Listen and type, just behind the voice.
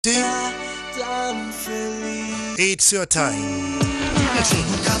It's your time.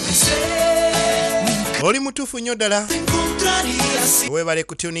 Oli mutufu nnyo ddala. Weebale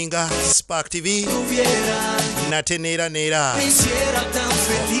kutuninga Spark TV. Nate neera.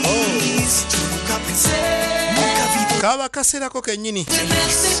 Kaba kaserako kennyini.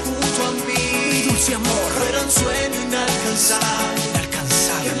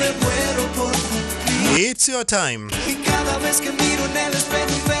 It's your time.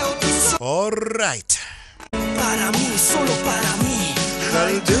 All right. Para mí, solo para mí.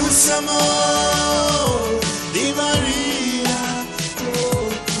 Dulce amor di Maria.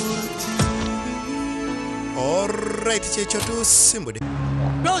 All right, checho tu simbude.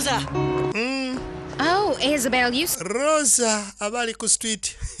 Rosa. Oh, Isabel, you... Rosa, abali ku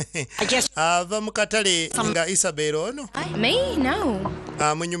street. I guess... Ava mukatale nga Isabel ono. Me? No.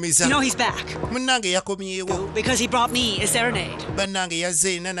 Munyumiza. You know he's back. Munnange yakomyewo. Because he brought me a serenade. Bannange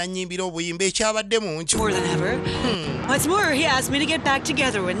yazze nanyimbira obuyimba ekyabadde mu nju. More than ever. What's more, he asked me to get back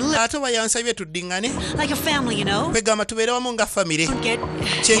together and live Ate bayansabye tuddiŋŋane. like a family, you know. Kwegamba tubeere wamu nga famire. Get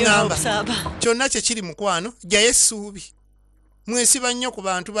Kye your ŋŋamba. hopes up. Kyonna kye kiri mukwano jjayo essuubi. Mwesiba nnyo ku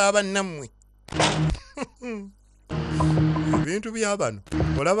bantu b'abannammwe. Ebintu by'abano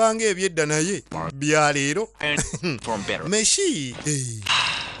olabanga ebyedda naye bya leero. Meshi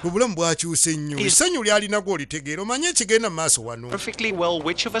obulamu bwakyuse nnyo. Essanyu lyalinago olitegeera omanye ekigenda mu maaso wano. Perfectly well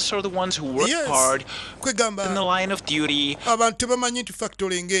which of us are the ones who work Yes. hard Kwegamba in the line of duty. abantu tebamanyi nti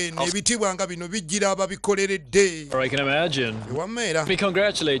factory ng'eno ebitiibwa nga bino bijjira ababikoleredde. I can imagine. Ewammeera Let me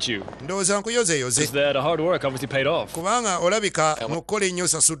congratulate you. ndowooza nkuyozeyoze Is that hard work obviously paid off? kubanga olabika mu kukola ennyo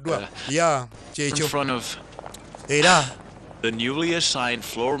osasuddwa. Ya In kyekyo front of era the newly assigned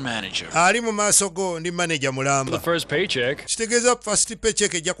floor manager. ali mu maaso go ndi manager The mulamba. first paycheck. Kitegeeza first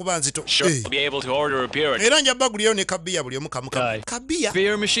paycheck ejja kuba nzito. Sure, I'll be able to order a beer at Era njaba guliyo ne kabiya buli omu kamukamu. Aye. Kabiya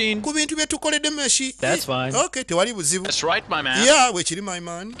Beer machine. ku bintu bye tukoledde meshi. That's fine. Okay, tewali buzibu. That's right, my man. Ya weekiri my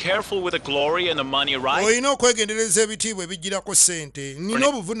man. Careful with the glory and the money, right? Olina okwegendereza ebitiibwa ebijjirako ssente. Nina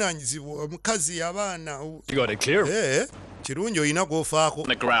obuvunaanyizibwa omukazi abaana. You got it clear. Kirungi olina gw'ofaako. On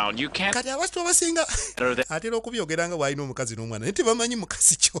the ground. You can't Kati abasitu abasinga better than atera okubyogera nga bw'alina omukazi n'omwana naye tebamanyi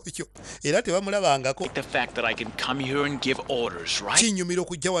mukazi kyoyo era tebamulabangako. the fact that I can come here and give orders, right? Kinnyumira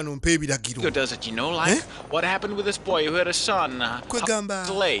okujja wano mpa ebiragiro. Who does it, you know, like what happened with this boy who had a son? Kwegamba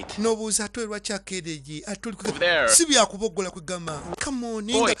It's late. n'obuuza ate lwaki akeereje Over there. si byakuboggola kwegamba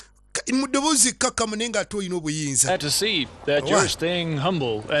kamoni Boy. mu ddoboozi kkakkamu naye ng'ate olina obuyinza. Had to see that you're staying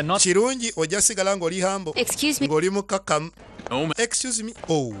humble and not... Kirungi ojja sigala ng'oli hambo Excuse me. ng'oli mukkakkamu. No, man. Excuse me.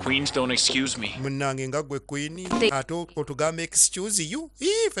 Oh. Queens don't excuse me. Munnange nga gwe queen ate otugamba excuse you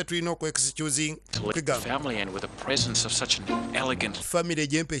ife tulina okweexcusing To live with kwegamba family and with the presence of such an elegant famire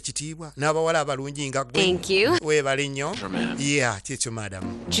gyempa ekitiibwa n'abawala abalungi nga gwe. Thank you. Weebale nnyo. man. Yeah, kyekyo madam.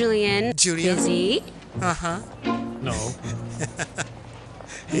 Julian. Julian. Busy? Aha. No.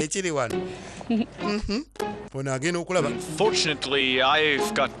 Ekiri wano. Ono agenda okulaba. Fortunately,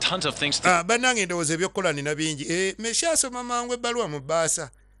 I've got tons of things to Bannange ndowooza ebyokukola nina bingi. Meshi asoma mangu ebbaluwa mu bbaasa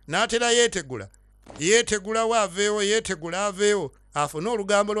n'atera yeetegulawo aveewo yeetegula aveewo afune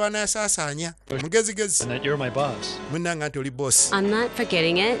olugambo lw'anaasaasaanya mugezigezi. And that you're my boss. Munnange nti oli bosi. I'm not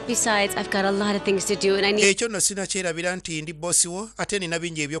forgetting it. Besides, I've got a lot of things to do and I need... Ekyo nno sinakyerabira nti ndi bosi wo ate nina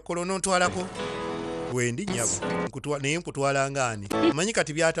bingi ebyokukola onontwalako. Wendi nnyabo naye nkutwala ngaani. Manyi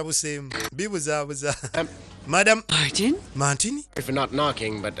kati byatabuseemu bibuzaabuza. Madam Martin? Mantini If you're not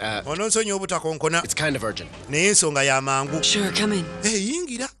knocking, but ononsonyi obutakonkona it's kind of urgent. naye ensonga ya mangu. Sure, come in.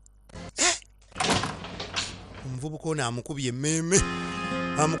 Yingira. Omuvubuka ono amukubye emmeeme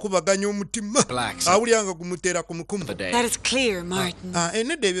amukubaganya omutima Relax. awulyanga gumuteera ku mukumu. The day. That is clear, Martin.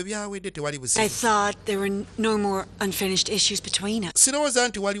 Nedda ebyo byawedde tewali I buzibu. thought there were no more unfinished issues between us. Sirowooza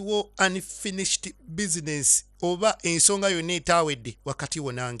nti waliwo unfinished business oba ensonga yonna etaawedde wakati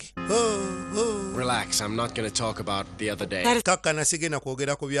wo nange. Relax. I'm not going to talk about the other day. That is Kakkana sigenda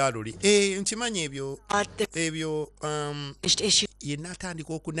kwogera ku byaluli. Nkimanyi ebyo finished issue. yenna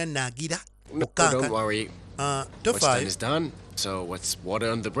atandika okunannaagira No, don't worry. What's done tofaayo is done. So what's water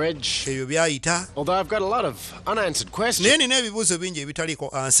on the bridge? ebyo byayita Although I've got a lot of unanswered questions. naye nina ebibuuzo bingi ebitaliiko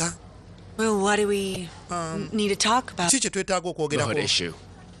ansa. Well, what do we need to talk about? Ki kye twetaaga The okwogerako hood issue.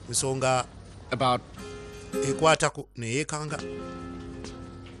 nsonga About ekwatako neyeekanga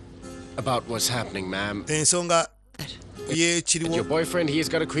what's happening, ma'am. ensonga ye kiriwo. Your boyfriend, he's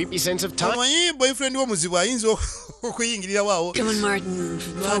got a creepy sense of time. Omanyi boyfriend wo muzibu ayinza okuyingirira waawo. Come on, Martin.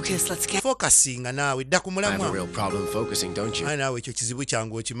 Focus. Let's get. Focusinga naawe dda ku I have a mulamwa. real problem focusing, don't you? Naawe ekyo kizibu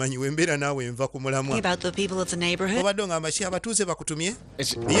kyange okimanyi wembeera naawe nva ku mulamwa. About the people of the neighborhood. Obadde ngamba ki abatuuze bakutumye?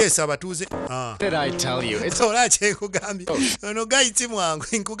 Yes, abatuuze. What did I tell you? It's Ola kyenkugambye. Ono gayiti mwangu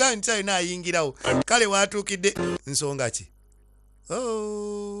nkugambye nti alina ayingirawo. Kale waatuukidde nsonga ki?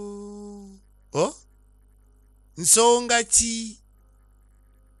 Nsonga ki?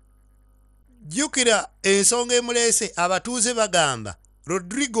 Jjukira ensonga emuleese abatuuze bagamba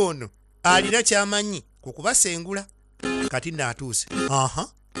Rodrigo ono alina kyamanyi ku kubasengula. Kati n'atuuse.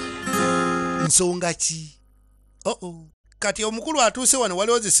 Nsonga ki? Kati omukulu atuuse wano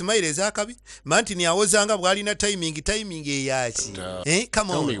waliwo zisimayiro ez'akabi. Mantini awozanga bw'alina timing eyaki.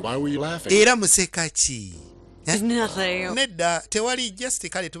 Come on. why were you laughing? Era museka ki? Nothing. Nedda tewali just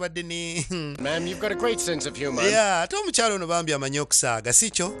kale tubadde ne Ma'am, you've got a great sense of humor. ate omukyalo ono bambi amanyi okusaaga si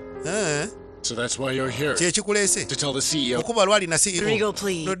kyo? So that's why you're here. Kyekikuleese To tell the CEO. okuba lwalina CEO. Rodrigo,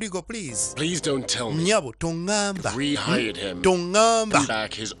 please. Rodrigo, please. Please don't tell me. Nnyabo toŋŋamba. Rehired him. Toŋŋamba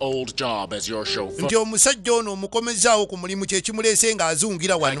Back his old job as your chauffeur. nti omusajja ono omukomezaawo ku mulimu kyekimuleese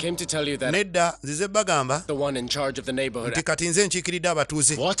ng'azungira I wano. came to tell you that Nedda nzize bagamba the one in charge of the neighborhood. nti kati nze nkiikiridde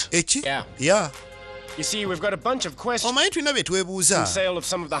abatuuze. What? Eki? Yeah. Ya. You see, we've got a bunch of questions. Omanyi tulina bye twebuuza. Sale of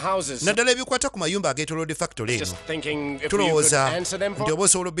some of the houses. Naddala ebikwata ku mayumba ageetoolodde factory eno. Just thinking if we could Tulowooza answer them nti for. oba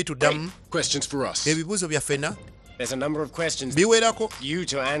osobola obituddamu. Questions for us. Ebibuuzo byafena There's a number of questions biwerako you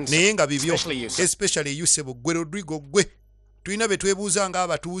to answer. naye nga bibyo Especially you, sir. especially you sebo gwe Rodrigo gwe tulina bye twebuuza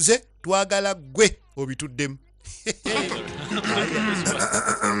ng'abatuuze twagala gwe obituddemu.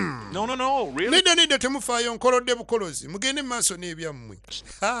 No, really? Nedda temufaayo nkolodde bukolozi mugende mu maaso n'ebyammwe.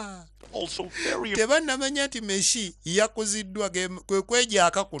 Also very. Tebannamanya nti Meshi yakuziddwa kwe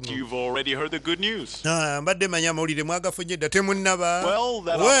kwejjaaka kuno. You've already heard the good news. Mbadde manya amawulire mwagafunye dda temunnaba.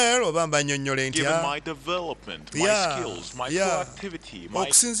 Well, oba mbannyonnyole Given ntya. my development, my Yeah, skills, my yeah. proactivity, my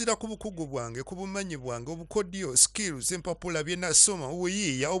Okusinziira ku bukugu bwange ku bumanyi bwange obukodyo skills empapula bye nasoma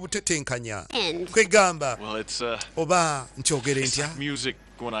obuyiiya obutetenkanya kwegamba well, it's oba nkyogere ntya music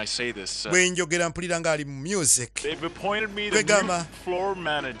when I say this. bwe njogera mpulira ng'ali mu music. They've appointed me the Kwegamba. new floor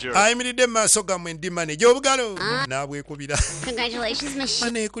manager. Ayimiridde mu maaso gammwe ndi manager obugalo n'abwekubira. Congratulations, Miss.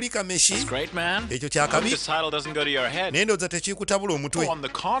 Aneekulika Meshi. Great man. Ekyo I hope kyakabi. this title doesn't go to your head. Naye ndowooza tekiikutabula omutwe. On the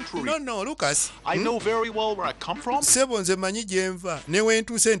contrary, No, Lucas. I know very well where I come from. Ssebo nze manyi gye nva ne we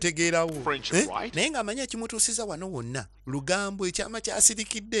ntuuse ntegeerawo. French is right. Naye ng'amanyi ekimutuusiza wano wonna lugambo ekyama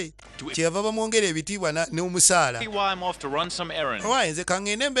kyasirikidde kyeyava bamwongera ebitiibwa n'omusaala. See why I'm off to run some errands Owaye nze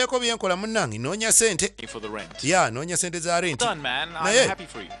kaŋŋende mbeeko bye nkola munnange noonya sente. for the rent. Noonya sente za renti. Done, man. I'm Naye happy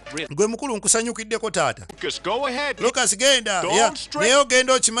for you. Really. gwe mukulu nkusanyukiddeko taata. Just go ahead. Lucas genda. Don't stress. Naye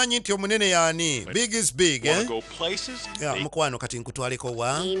ogenda okimanyi nti omunene y'ani. Big is big. Want to go places? Mukwano kati nkutwaleko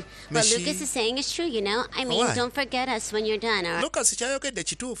wa. What Lucas is saying is true, you know? I mean, Why? don't forget us when you're done, all right? Lucas kyayogedde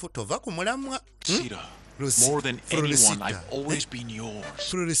kituufu tova ku mulamwa. Sita, more than anyone, I've always been yours.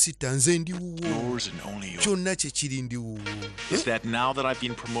 Floresita nze ndi wuwo. Yours and only yours. Kyonna kye kiri ndi wuwo. Is that now that I've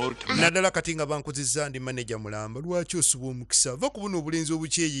been promoted to Naddala kati nga bankuzizza ndi maneja mulamba lwaki osuba omukisa va ku buno obulenzi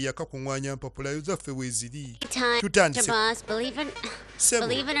obukyeyi yakakuŋŋwanya mpapulayo zaffe weeziri. Time, Tutandise. boss,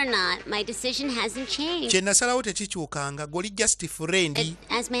 believe it or not, my decision hasn't changed. Kye nasalawo tekikyukanga goli just friend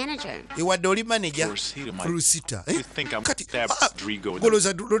As manager. ewadde oli maneja Florida, my- Florida. You think I'm stabbed Rodrigo?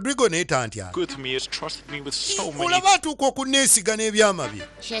 Goloza Rodrigo naye tantya. Good to me has trusted me with so many. Olaba atuuka okuneesiga n'ebyama bye.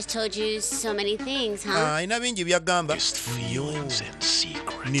 She has told you so many things, huh? Alina bingi by'agamba. Just feelings and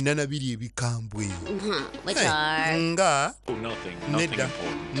secrets. Nina na biri ebikambwe. Which are... Nga Oh, nothing nedda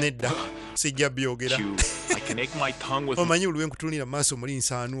important. nedda sijja byogera. I can ache my tongue with Omanyi olwe nkutunira mu maaso muli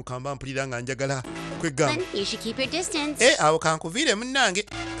nsaanuuka mba mpulira nga njagala kwegamba. Then you should keep your distance. Awo kankuviire munnange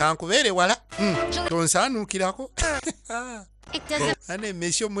kankubeere wala tonsaanuukirako. It doesn't... Ane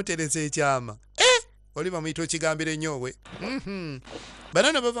emmeesi omutereza ekyama. Oli bamuyita okigambira ennyo we.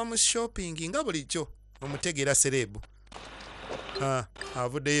 Banana bava mu shopping nga bulijjo omutegeera serebu.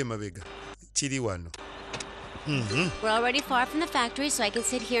 Avuddeyo emabega kiri wano. We're already far from the factory, so I can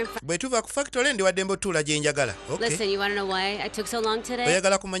sit here in front... Bwe tuva ku factory ndi wadde mbotuula gye njagala. Listen, you want to know why I took so long today?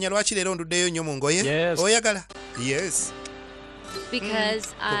 Oyagala kumanya lwaki leero nduddeyo nnyo mu ngoye? Yes. Oyagala? Yes.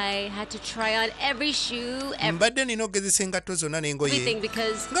 Because I had to try on every shoe, Mbadde nina okugezesa engatto zonna n'engoye. everything,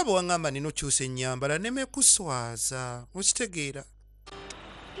 because... Nga bwe waŋŋamba nina okyusa ennyambala nemekuswaza. Okitegeera?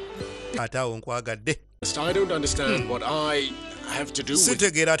 Ate awo nkwagadde. I don't understand what I have to do with...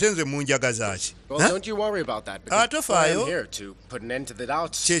 Sitegeera ate nze munjagaza ki? Well, don't you worry about that, because I am here to put an end to the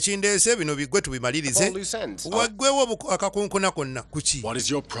doubts. Kyekindeese bino bigwe tubimalirize. All loose ends. Waggwewo akakunkuna konna kuki? What is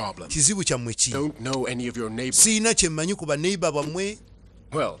your problem? Kizibu kyammwe ki? Don't know any of your neighbors. Siina kye mmanyi ku baneiba bammwe.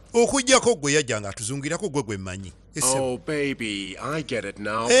 Well... Okuggyako gwe yajja ng'atuzungirako gwe mmanyi. Oh, baby, I get it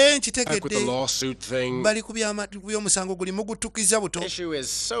now. Back with the lawsuit thing. Bali ku by'omusango guli mugutukiza buto. Issue is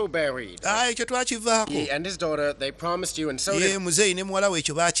so buried. Ekyo twakivaako. He and his daughter, they promised you, and so did... muzeeyi ne muwala we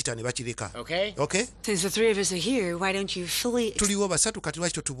ekyo baakita ne bakireka. Okay? Okay? Since the three of us are here, why don't you fully... Tuliwo basatu kati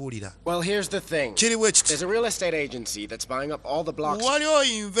lwaki totubuulira? Well, here's the thing. Kiriwo ekiti. There's a real estate agency that's buying up all the blocks. Waliwo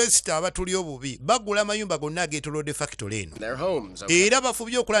investor abatuli obubi bagula amayumba gonna ageetoolodde factory eno. Their homes, okay? Era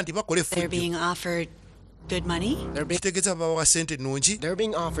bafubye okulaba nti bakole They're being offered good money? Kitegeeza babawa ssente nnungi. They're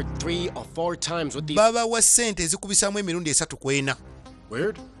being offered 3 or 4 times what these... Babawa ssente ezikubisaamu emirundi 3 ku 4.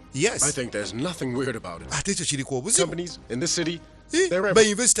 Weird? Yes. I think there's nothing weird about it. Ate ekyo kiriko obuzibu. Companies in this city, ba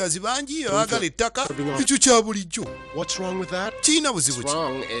investors bangi abaagala ettaka ekyo kya bulijjo. What's wrong with that? Kirina buzibu What's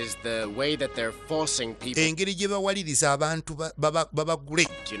wrong is the way that they're forcing people... engeri gye bawaliriza abantu babagule.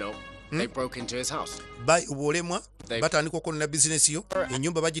 You know, they broke into his house. Bwolemwa batandika okolona bizinesi yo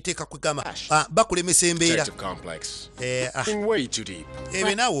ennyumba bagiteeka kugamba bakulemesa embeera. Way too deep.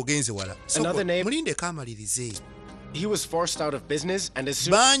 Ebe naawe ogenze wala. Mulindeko amalirize. He was forced out of business and as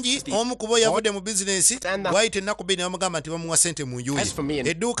soon bangi omu kubo yavudde mu bizinesi wayita ennaku bbiri ne bamugamba nti bamuwa ssente mu nju ye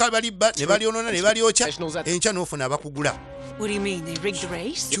edduuka balibba ne balyonoona ne balyokya enkya n'ofuna abakugula. What do you mean? They rigged the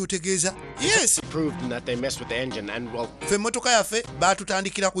race? Ky'otegeeza? Yes. Proved that they messed with the engine and well... Ffe emmotoka yaffe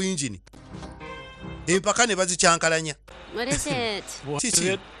baatutandikira ku yingini empaka ne bazikyankalanya. What is it? What is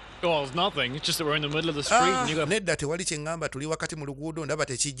it? Oh, it's nothing. It's just that we're in the middle of the street and you got... Nedda tewali kye ngamba tuli wakati mu luguudo ndaba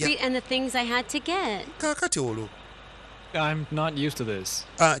tekijja. And the things I had to get. Kaakati olwo. I'm not used to this.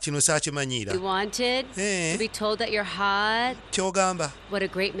 Kino saakimanyiira. You wanted to be told that you're hot. Ky'ogamba. What a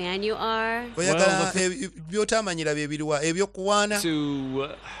great man you are. Oyagala by'otamanyira bye biruwa eby'okuwaana.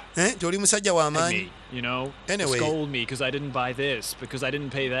 Toli musajja w'amaanyi. You know, anyway, scold me because I didn't buy this, because I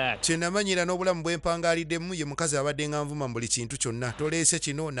didn't pay that. Kye namanyira n'obulamu bwe mpangaliddemu ye mukazi abadde nga nvuma mu buli kintu kyonna. Toleese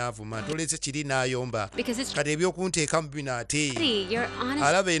kino n'avuma, toleese kiri n'ayomba. Kati ebyokunteeka mu bino ate.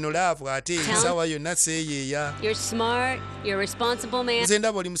 Alaba eno laavu ate ensaawa yonna seeyeeya. You're smart, you're a responsible man. Nze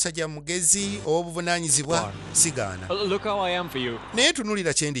ndaba oli musajja mugezi ow'obuvunaanyizibwa sigaana. Look how I am for you. Naye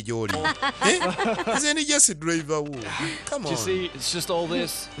tunulira kye ndi gy'oli. Nze ndi just driver wo. Come on. You see, it's just all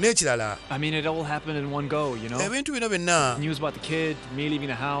this. N'ekirala. I mean, it all happened in one go, you know. Ebintu bino byonna. News about the kid, me leaving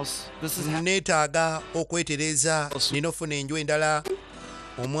the house. This is neetaaga okwetereza nina ofuna enju endala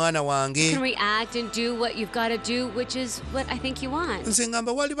omwana wange. You can react and do what you've got to do, which is what I think you want. Nze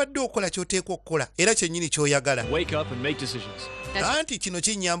ngamba walibadde okola ky'oteekwa okukola era kyennyini ky'oyagala. Wake up and make decisions. Anti kino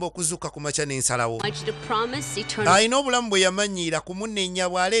kinnyamba okuzuuka ku makya n'ensalawo. Alina obulamu bwe yamanyiira ku munnenya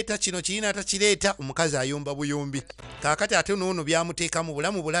bw'aleeta kino kirina atakireeta omukazi ayomba buyombi. Kaakati ate n'ono byamuteeka mu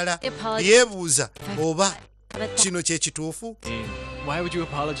bulamu bulala. Yeebuuza oba kino kye kituufu. Why would you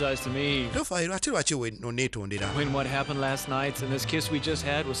apologize to me? Tofairo ate lwaki neetondera? When what happened last night and this kiss we just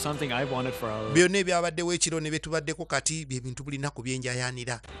had was something I wanted for our... Byonna ebyabaddewo ekiro ne byetubaddeko kati bye bintu buli nnaku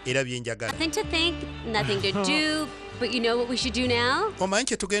byenjayaanira era byenjagala. Nothing to think, nothing to do, but you know what we should do now? Omanyi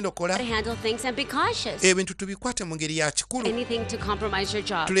kye tugenda okukola? To handle things and be cautious. Ebintu tubikwate mu ngeri ya kikulu. Anything to compromise your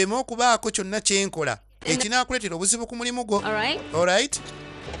job. Tuleme okubaako kyonna kye nkola ekinaakuleetera obuzibu ku mulimu gwo. All right?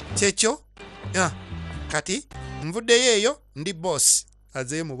 Kyekyo? Kati nvuddeyo eyo ndi boss.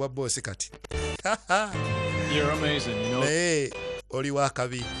 Azee mu bwa boss kati. You're amazing, you know. Naye oli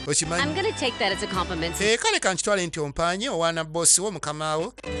wakabi. Okimanyi? I'm going to take that as a compliment. Kale kankitwale nti ompanye owaana boss wo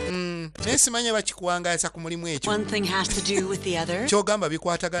mukamaawo. Naye simanyi bakikuwangaasa ku mulimu ekyo. One thing has to do with the other. Ky'ogamba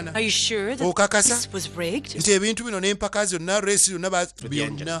bikwatagana. Are you sure that this was rigged? Nti ebintu bino n'empaka zonna resi yonna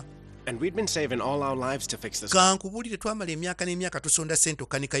byonna. And we'd been saving all our lives to fix this. Kankubulire twamala emyaka n'emyaka tusonda ssente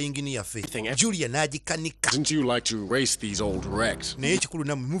okanika yingini yaffe. Julia n'agikanika. Didn't you like to race these old wrecks? Naye ekikulu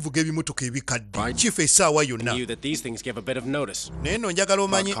nammwe muvuga ebimotoka ebikadde. Kifa essaawa yonna. Knew that these things give a bit of notice. Naye nno njagala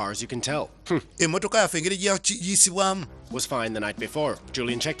omanye. Cars you can tell. Emmotoka yaffe engeri gy'yisibwamu. Was fine the night before.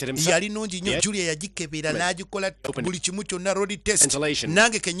 Julian checked it himself. Yali nungi nnyo. Julia yagikebera n'agikola buli kimu kyonna road test.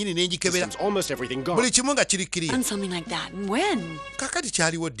 Nange kennyini ne ngikebera. Almost everything gone. Buli kimu nga kiri kiriya. Done something like that. When? Kakati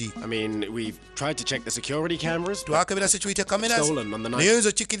kyaliwo ddi? I mean, we've tried to check the security cameras. Twakebera security cameras. Stolen on the night. Naye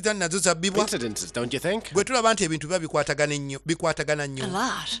nzo kikkiriza nazo zabbibwa. Incidences, don't you think? Bwe tulaba nti ebintu biba bikwatagana nnyo. A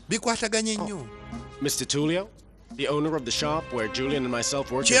lot. Bikwataganye nnyo. Mr. Tullio? The owner of the shop where Julian and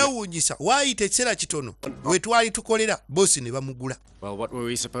myself worked. Kyewuunyisa waayita ekiseera kitono bwe twali tukolera bossi ne bamugula. Well, what were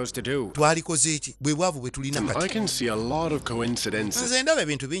we supposed to do? Twalikoze eki bwe bwavu bwe tulina kati. I can see a lot of coincidences. Nze ndaba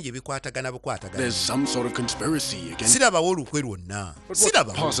ebintu bingi bikwatagana bukwatagana. There's some sort of conspiracy against. Sirabawo olukwe lwonna.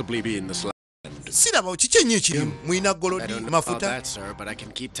 Sirabawo. Possibly be in this land. Sirabawo kiki ekirimu mwina golodi mafuta. That, sir, but I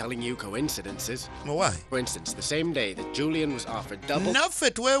can keep telling you coincidences. Why? For instance, the same day that Julian was offered double.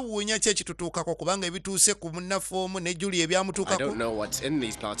 Naffe twewuunya ki ekitutuukako kubanga ebituuse ku munnafoomu ne Julia ebyamutuukako. I don't know what's in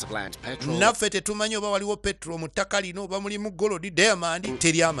these plots of land. Petrol. Naffe tetumanyi oba waliwo petrol mu ttaka lino oba mulimu golodi diamond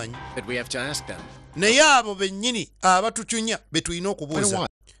teri amanyi. But we have to ask them. Naye abo bennyini abatucunya be tulina okubuuza.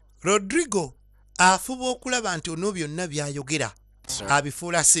 Rodrigo afuba okulaba nti ono byonna byayogera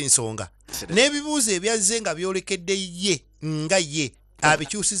abifuula si nsonga. N'ebibuuzo ebyazze nga byolekedde ye nga ye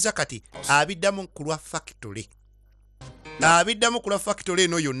abikyusizza kati abiddamu ku lwa factory. Abiddamu ku lwa factory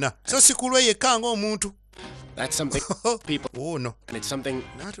eno yonna. So si kulwe yekka ng'omuntu. That's something people. Oh no. And it's something.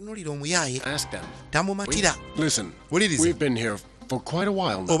 N'atunuulira omuyaaye. Ask them. Tamumatira. Listen. We've been here for quite a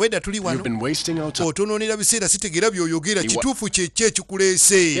while now. Obedda tuli wano. You've been wasting our time. Otunoonera biseera sitegeera by'oyogera kituufu kyeki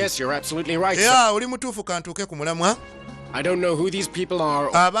ekikuleese. Yes, you're absolutely right. Yeah, oli mutuufu kantuuke ku mulamwa. I don't know who these people are.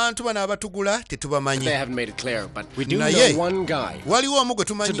 Abantu bano abatugula tetubamanyi. They haven't made it clear, but we do know one guy. Waliwo omu gwe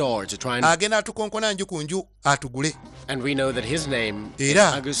tumanyi. To try and agenda atukonkona nju ku nju atugule. And we know that his name is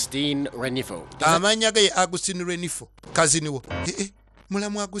Agustin Renifo. Amanya ge Agustin Renifo. Kazini wo.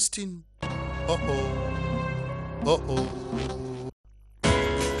 Mulamu Agustin.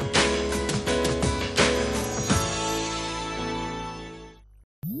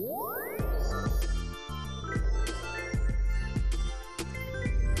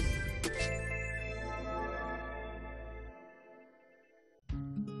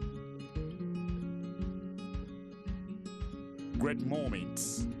 Great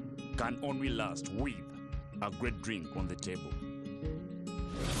moments can only last with a great drink on the table.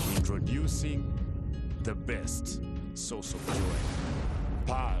 Introducing the best source of joy,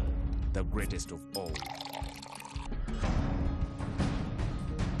 Pearl, the greatest of all.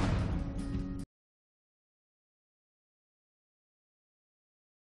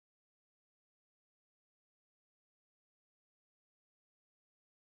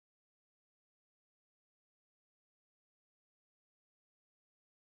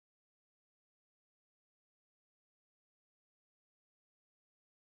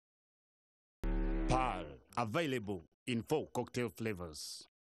 Pearl, available in 4 cocktail flavors.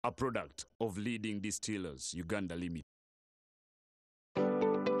 A product of leading distillers, Uganda Limited.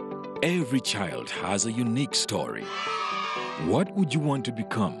 Every child has a unique story. What would you want to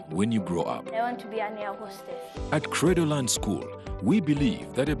become when you grow up? I want to be an air hostess. At Cradleland School, we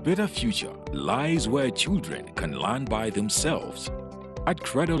believe that a better future lies where children can learn by themselves. At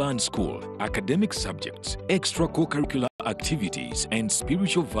Cradleland School, academic subjects, extracurricular activities, and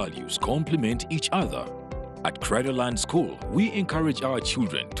spiritual values complement each other. At Cradleland School, we encourage our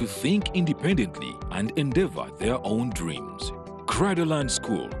children to think independently and endeavor their own dreams. Cradleland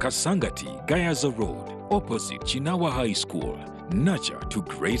School, Kasangati, Gayaza Road, opposite Chinawa High School. Nurture to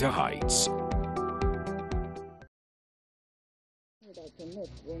greater heights.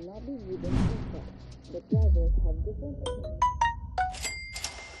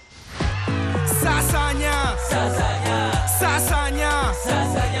 Sasanya, Sasanya, Sasanya,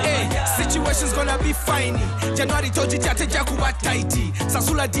 Sasanya. Hey, situation's gonna be fine. January toji chateja kuba tighty.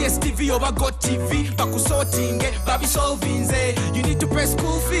 Sasula DSTV over Go TV. Bakusorting, babi solving. You need to pay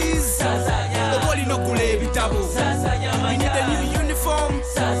school fees. Sasanya. Oboli no kule bitabo. Sasanya. You need a new uniform.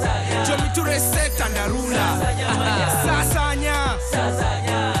 Sasanya. Join me to reset and a ruler. Sasanya,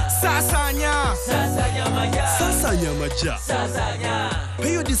 Sasanya, Sasanya, Sasanya, Sasanya Maja. Sasanya.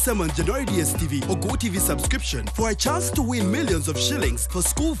 Pay your December and January DSTV or Go TV subscription for a chance to win millions of shillings for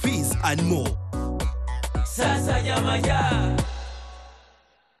school fees and more. Sasanya Maja.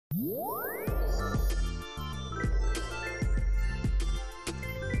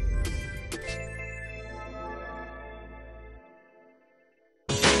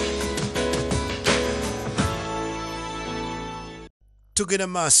 Tugenda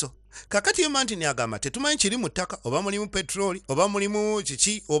maaso. Kakati Martin agamba tetumanyi kiri mu ttaka oba mulimu petroli oba mulimu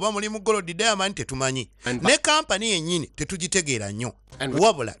kiki oba mulimu gold diamond tetumanyi. Ne kampani yennyini tetugitegeera nnyo.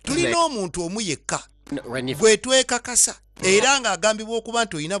 Wabula tulina omuntu omu yekka gwe twekakasa era ng'agambibwa okuba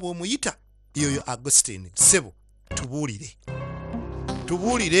nti olina bw'omuyita yoyo Agustin Sebo. Tubuulire.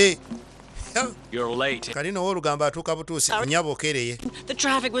 You're late. Kalina olugamba atuuka butuusi nnyabo okereye. The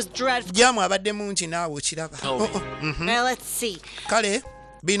traffic was dreadful. Jamu abadde mungi naawe okiraba. Well, let's see. Kale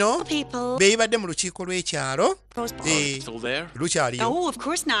bino People. beeyibadde mu lukiiko lw'ekyalo Still there? lukyaliyo Oh, of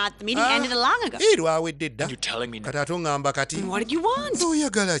course not. The meeting ended long ago. lwawedde dda You telling me kati ate oŋŋamba kati What did you want?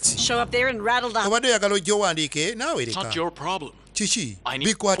 oyagala ki Show up there and rattle the... obadde oyagala ojja owandiike naawe It's not leka your problem. kiki I need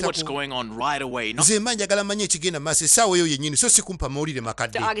to know what's bikwatako going on right away. Not nze mba njagala manye ekigenda mu maaso essaawa eyo yennyini so si kumpa mawulire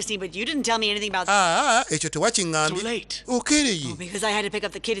makadde Augustine, but you didn't tell me anything about... ekyo too tewakiŋŋambye late. okereye Because I had to pick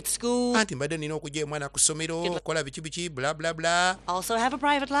up the kid at school. anti mbadde nina okujja omwana ku ssomero okukola biki biki bla bla bla Also have a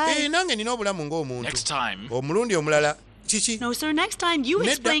private life. nange nina obulamu Next ng'omuntu time, omulundi omulala kiki No, sir. Next time, you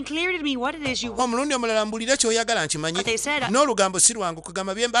Nedda. explain clearly to me what it is you want. omulundi omulala mbulira kyoyagala nkimanyi But they said- n'olugambo si lwangu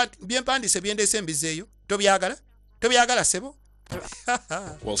kugamba byempandiise byendeese embizeeyo tobyagala sebo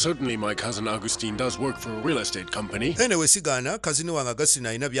Well, certainly my cousin Augustine does work for a real estate company. ene wesigaana kazini wange Augustine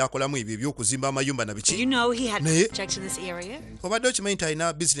alina byakolamu ebyo ebyokuzimba amayumba na You biki know he had Naye- projects in this area. obadde okimanyi nti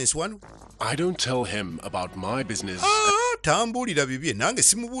alina business wano I don't tell him about my business. tambuulira bibye nange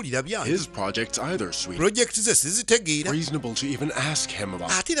simubuulira byange His projects either, sweet. projekiti ze sizitegeera Reasonable to even ask him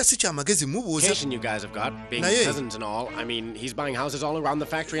about. ate era si kyamagezi mubuuza Education you guys have got, being Naye. cousins and all. I mean, he's buying houses all around the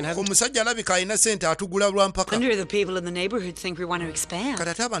factory and hasn't... omusajja alabika alina sente atugula lwa mpaka Under the people in the neighborhood think we want to expand. kati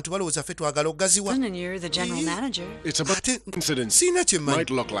ate abantu balowooza ffe twagala okugaziwa And you're the general manager. It's about Ate- incidents. siina kyemmanyi Might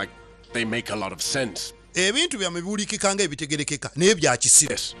look like they make a lot of sense. ebintu byammwe biwulikika nga ebitegerekeka naye bya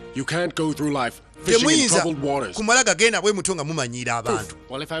kisiru Yes, you can't go through life fishing in temuyinza troubled waters. kumala gagenda bwe muto nga mumanyiira abantu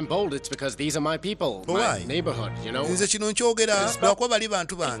Well, if I'm bold, it's because these are my people, Why? my neighborhood, you know? nze kino nkyogera lwakuba bali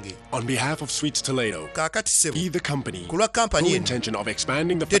bantu bange On behalf of Sweets Toledo, kaakati sebo be the company, ku lwa kampani full eno intention of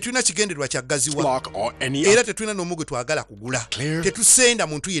expanding the tetulina kigendererwa kyaggaziwa block or any era other tetulina n'omu gwe twagala kugula Clear. tetusenda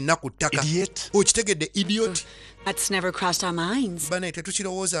muntu yenna ku ttaka idiot. okitegedde idiot That's never crossed our minds. bane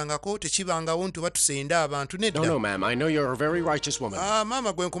tetukirowoozangako tekibangawo nti oba tusenda abantu No, nedda no, ma'am. I know you're a very righteous woman.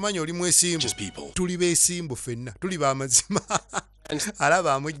 maama gwe nkumanya oli mwesimbu just people. tuli beesimbu ffenna tuli baamazima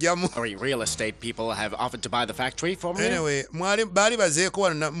alaba amugjamu Sorry, real estate people have offered to buy the factory from me. anyway baali bazeeko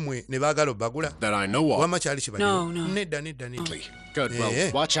wano nammwe ne baagala obbagula That I know of. wamma kyali No, no. nedda Good. Well,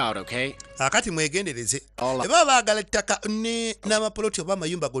 Yeah. watch out, okay? akati mwegendereze All- baba baagala ettaka n'amapoloti oba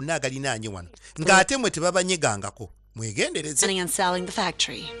amayumba gonna agalinaanye wano ng'ate mwe tebabanyegangako mwegendereze Planning on selling the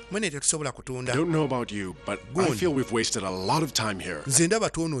factory. mwene tetusobola kutunda I don't know about you, but I Good. feel we've wasted a lot of time here. nze ndaba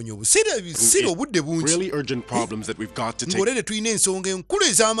twonoonye obusira obudde bungi Really urgent problems that we've got to take. ng'olere tulina ensonga enkulu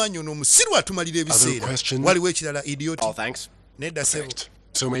ez'amaanyi ono omusiru atumalira ebiseera questions? waliwo ekirala idioti All thanks. nedda sebo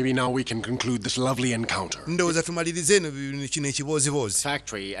So maybe now we can conclude this lovely encounter. ndowooza tumalirize eno kino ekibooziboozi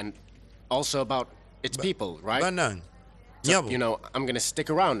Factory and also about its people, right? bannange So, nyabo you know, I'm going to stick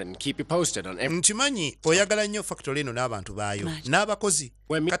around and keep you posted on every... nkimanyi oyagala nnyo factory eno n'abantu baayo Right. n'abakozi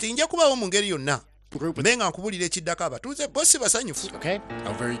Well, me- kati nja kubaawo mu ngeri yonna Group with- mbe nga nkubulira ekiddako abatuuze bosi basanyufu Okay?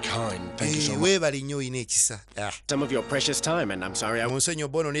 How very kind. Thank you so much. weebali nnyo olina ekisa Some of your precious time, and I'm sorry I... munsonyi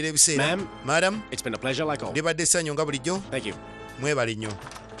oba onoonera ebiseera Ma'am? madam It's been a pleasure like always. libadde essanyu nga bulijjo Thank you. mwebali nnyo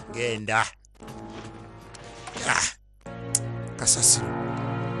genda kasasiro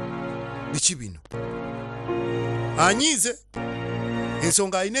biki bino anyiize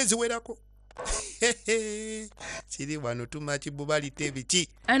ensonga alina eziwerako kiri wano tumakibubalite biki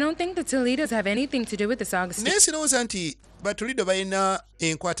I don't think the Toledos have anything to do with this, Augustine. naye sirowooza nti batulido balina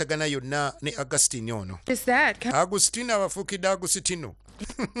enkwatagana yonna ne agusitini ono Just that. agusitini abafuukidde agusitino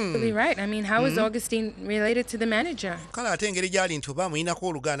Absolutely right. I mean, how is Augustine related to the manager? kale ate engeri gy'ali nti oba muyinako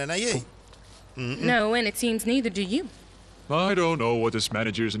oluganda naye No, and it seems neither do you. I don't know what this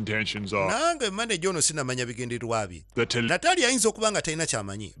manager's intentions are. nange manaja ono sinamanya bigendererwa bye The Toledos nataali ayinza okuba nga talina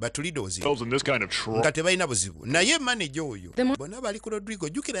kyamanyi batulidozi in this kind of trouble. nga tebalina buzibu naye manaja oyo The mo- bonna bali ku rodrigo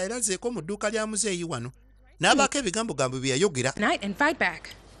jjukira yalazeeko mu dduuka lya muzeeyi wano n'abaako ebigambo bye yayogera Tonight and fight back.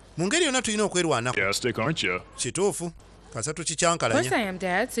 mu ngeri yonna tulina okwerwanako Gastic, aren't you? kituufu kasa Of course tukikyankalanya I am,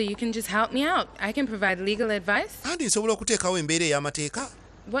 Dad, so you can just help me out. I can provide legal advice. andi nsobola okuteekawo embeera ey'amateeka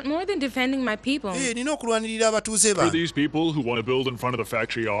What more than defending my people? nina okulwanirira abatuuze Who bange these people who want to build in front of the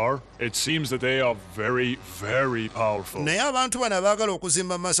factory are, it seems that they are very, very powerful. naye abantu bano abaagala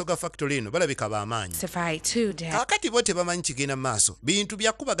okuzimba mu maaso ga factory eno balabika b'amaanyi To fight too, Dad. kaakati bo tebamanyi kigenda mu maaso bintu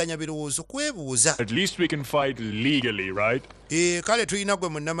byakubaganya birowoozo kwebuuza At least we can fight legally, right? kale tulina gwe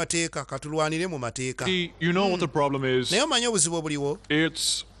munnamateeka katulwanire mu mateeka See, you know what the problem is? naye omanyi obuzibu obuliwo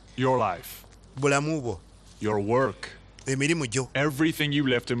It's your life, bulamu bwo your work, emirimu gyo everything you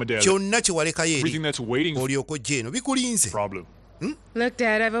left in Madela, kyonna kye walekayo everything eri that's waiting for olyoka ojja eno bikulinze problem. Look,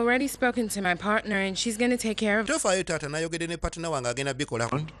 Dad, I've already spoken to my partner, and she's going to take care of... tofaayo taata n'ayogedde ne patina wange agenda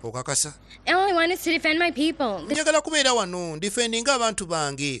bikolako okakasa All I want is to defend my people. njagala kubeera wano ndifendinga abantu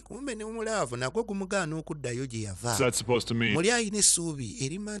bange kumbe ne omulaavu nagwe gumugaana okuddayo gye yava What's that supposed to mean? muli alina essuubi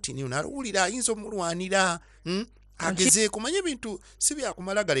eri mantini ono alowulira ayinza omulwanira ageze kumanya ebintu si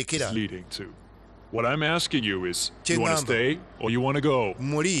byakumala galekera. Leading to. What I'm asking you is, you want to stay or you want to go?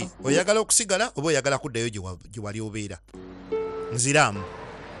 Muli, oyagala okusigala oba oyagala kuddayo gye wali obeera. Nziramu.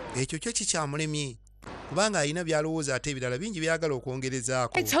 Ekyo kyo kikyamulemye. Kubanga alina byalowooza ate ebirala bingi byagala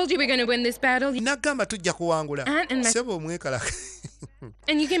okwongerezaako. I told you we're going to win this battle. Nagamba tujja kuwangula. Sebo omwekalaka.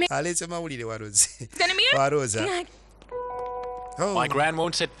 And you can make... Alese mawulire waroze. Waroza. My gran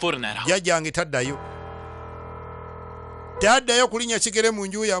won't set foot in that house. Jajjange taddayo. Taddayo kulinya kigere mu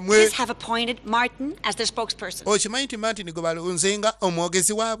nju yamwe. Police have appointed Martin as their spokesperson. Okimanyi nti Martin gwe balonzenga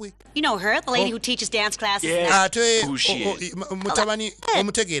omwogezi waabwe. You know her, the lady who teaches dance classes. Ate mutabani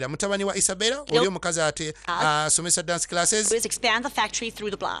omutegeera mutabani wa Isabella oli omukazi ate asomesa dance classes. Is expand the factory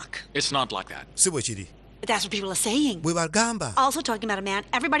through the block. It's not like that. Si bwe kiri. But that's what people are saying. Bwe bagamba. Also talking about a man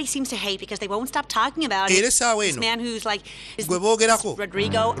everybody seems to hate because they won't stop talking about it. This man who's like gwe boogerako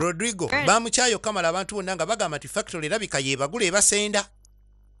Rodrigo. Bamukyayo kamala abantu bonna nga bagamba nti factory erabika yeebagula ebasenda.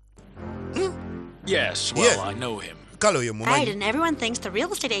 Yes, well, I know him. Kale oyo mumanyi. Right, and everyone thinks the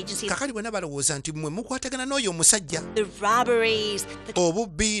real estate agencies. Kakali bonna balowooza nti mmwe mukwatagana n'oyo omusajja. The robberies.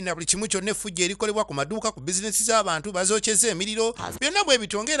 Obubbi na buli kimu kyonna effujja erikolebwa ku maduuka ku bizinesi z'abantu bazookyeza emiriro. Byonna bwe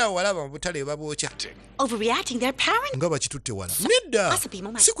bitongera walaba mu butale babookya. Overreacting their parents. Nga bakitutte wala. Nedda.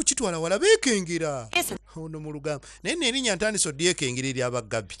 Si kukitwala wala beekengera. Ono mu lugamba. Naye n'erinnya ntandise odyekengera eri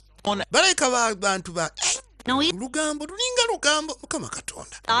abaggabi. Baleka abantu ba lugambo lulinga lugambo Mukama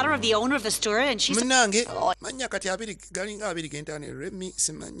Katonda. Daughter of the owner of the store and she's Munange manya kati abiri galinga abiri gentane Remi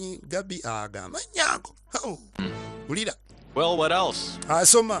simanyi Gabi agamba nyango. Ulira. Well, what else?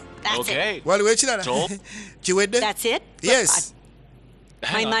 Asoma. Okay. Waliwo ekirala. Kiwedde? That's it? Yes.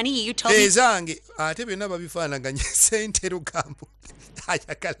 My money you told me. Ezange ate byonna babifaanaganya sente lugambo.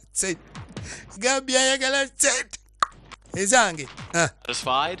 Ayagala sente. Gabi ayagala sente. Ezange.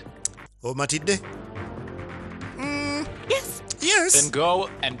 Satisfied? Omatidde? Yes. Then go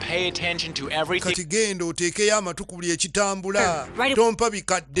and pay attention to everything. Kati genda oteekeyo amatu ku buli ekitambula. Tompa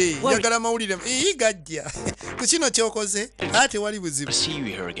bikadde. Yagala mawulire. Gajja. Ku kino ky'okoze ate wali buzibu. See you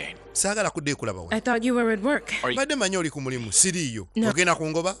here again. Saagala kudde kulaba wano. I thought you were at work. Badde manyi oli ku mulimu. Siriiyo. Ogenda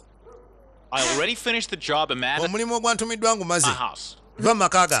kungoba? I already finished the job, Amanda. Omulimu ogwantumiddwa ngumaze. Va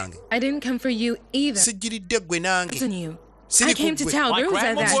maka gange. I didn't come for you either. Sijjiridde gwe nange. Listen you. I came to tell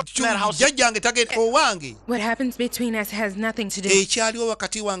Rosa that jajjange tagenda owange. What happens between us has nothing to do. Ekyaliwo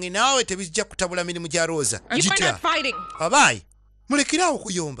wakati wange naawe tebijja kutabula mirimu gya Rosa. You find out fighting. Abayi. Mulekerawo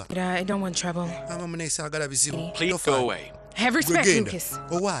kuyomba. I don't want trouble. Mama mune saagala bizibu. Please go away. Have respect, Lucas.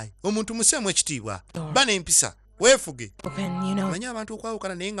 Owaayi. Omuntu museemu ekitiibwa. Bana empisa. Weefuge. Open, Manyi abantu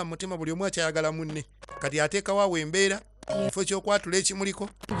okwawukana naye nga mutima buli omu akyayagala munne. Kati ateekawo awo embeera. Kifo ky'okwatula ekimuliko.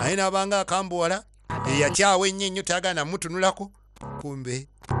 Naye n'abanga akambuwala. Eyakyawe ennyo tayagala namutunulako. Kumbe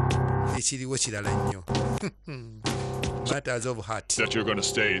ekiriwo kirala nnyo. Matters of heart. That you're going to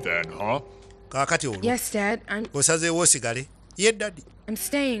stay then, huh? Kaakati olwo. Yes, Dad. Osazeewo osigale. Ye daddy. I'm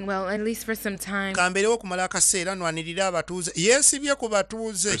staying, well, at least for some time. Kambeerewo kumala akaseera nwanirira abatuuze. Yeesibye ku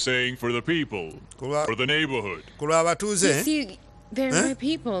batuuze. You're saying for the people, for the neighborhood. Ku lw'abatuuze. You see, they're my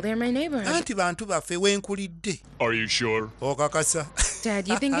people. They're my neighborhood. Anti bantu baffe wenkulidde. Are you sure? Okakasa. Dad,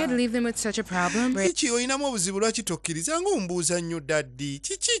 you think I'd leave them with such a problem? Kiki oyinamu obuzibu lwaki tokkiriza ng'ombuuza nnyo daddy.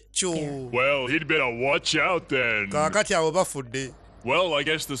 Kiki kyo? Well, he'd better watch out then. Kaakati awo bafudde. Well, I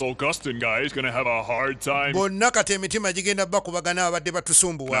guess this Augustin guy is going to have a hard time. Bonna kati emitima gigenda bakubagana abadde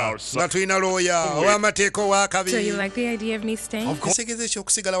batusumbuwa. Nga tulina looya ow'amateeka ow'akabi. So you like the idea of me staying? Kisegeze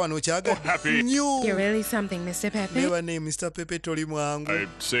ekyokusigala wano okyagadde. Nnyo. You're really something, Mr. Pepe. Never name Mr. Pepe toli mwangu. I'd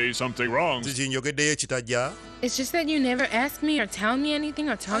say something wrong. Zikinjogeddeyo ekitajja. It's just that you never ask me or tell me anything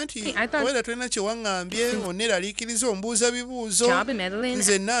or talk to me. I thought... Wera tulina kyewaŋŋambye onneeraliikiriza ombuuza bibuuzo. Job and meddling.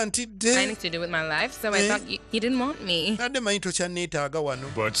 Nze nantidde. Planning to do with my life, so I thought you didn't want me. Nadde manyi tokyanneetaaga wano.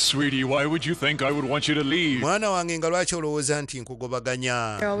 But sweetie, why would you think I would want you to leave? Mwana wange nga lwaki olowooza nti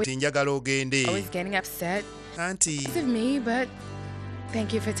nkugobaganya nti njagala ogende. Always getting upset. Auntie. It's of me, but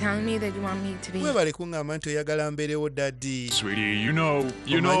thank you for telling me that you want me to be. Weebale kuŋŋamba nti oyagala mbeerewo daddy. Sweetie, you know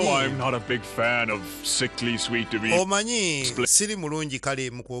I'm not a big fan of sickly sweet to be. Omanyi siri mulungi kale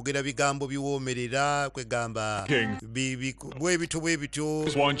mu kwogera bigambo biwoomerera kwegamba bwe bityo.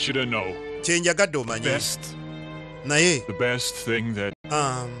 Just want you to know. Kyenjagadde omanyi. Naye the best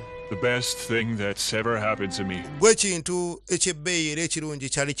thing that's ever happened to me. Gwe kintu ekyebbeeyi era ekirungi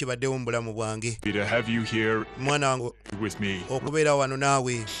kyali kibaddewo mu bulamu bwange. To have you here mwana wange with me. Okubeera wano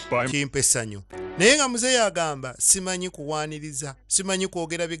naawe kimpa essanyu. Naye nga muzeeyi agamba simanyi kuwaaniriza, simanyi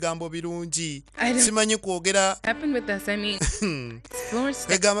kwogera bigambo birungi, simanyi kwogera.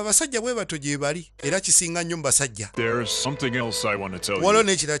 Egamba basajja bwe bato gye bali era kisinga nnyo mu basajja. There's something else I want to tell you. Waliwo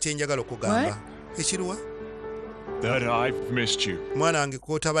n'ekirala kye njagala okugamba. Ekiruwa? that I've missed you. Mwana wange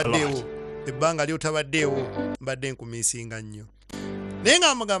k'otabaddeewo ebbanga ly'otabaddeewo mbadde nkumiisinga nnyo. Naye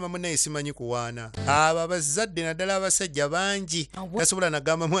ng'amugamba munnaye simanyi kuwaana. Abo abazadde naddala abasajja bangi tasobola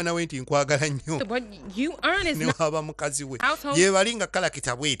nagamba mwana we nti nkwagala nnyo. Ne waba mukazi we yeebali nga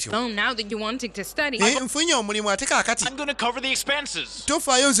kalakita bw'etyo. Nfunye omulimu ate kaakati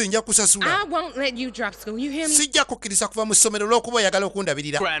tofaayo nze nja kusasula. Sijja kukkiriza kuva mu ssomero lw'okuba oyagala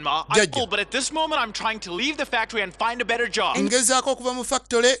okundabirira. Jjajja ngezaako okuva mu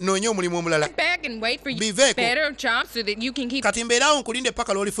factory noonye omulimu omulala. Biveeko kati mbeeraawo nkulinde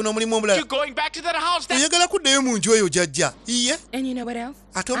paka lw'olifuna omulimu omulala. Oyagala kuddayo mu nju eyo jjajja. Iye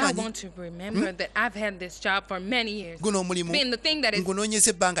ate omanyi guno omulimu ngunoonyeza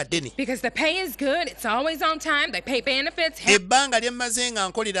ebbanga ddene. Ebbanga lye mmaze nga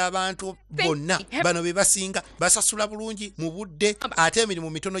nkolera abantu bonna bano be basinga basasula bulungi mu budde ate emirimu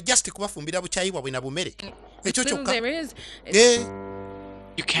mitono just kubafumbira bukyayi bwabwe na bumere. Ekyo kyokka.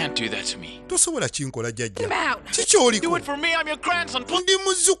 You can't do that to me. Tosobola kinkola jjajja. Kikyoliko. Do it for me, I'm your grandson. Ndi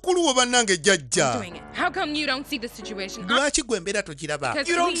muzzukulu wo bannange jjajja. How come you don't see the situation? Lwaki gwe embeera togiraba?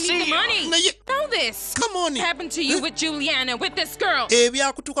 You don't see the money. Know this. Come on. What happened to you with Juliana, with this girl?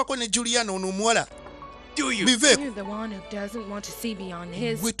 Ebyakutukako ne Juliana ono omuwala. Do you? Biveeko. You're the one who doesn't want to see beyond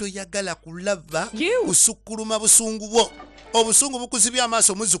his. Gwe toyagala kulaba kusukkuluma busungu bwo. Obusungu bukuzibya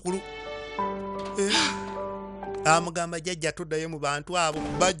amaaso muzzukulu. Amugamba jjajja toddayo mu bantu abo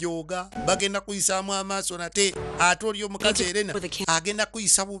bajooga bagenda kuyisaamu amaaso nate ate oli omukazi Elena agenda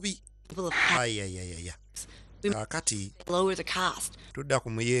kuyisa bubi. Ayayayaya akati tudda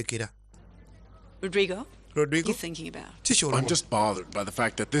kumuyeekera. Rodrigo? What are Rodrigo? you thinking about? I'm just bothered by the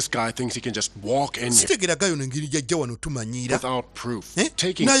fact that this guy thinks he can just walk in here sitegera gayo nengeri jjajja wano tumanyiira without proof.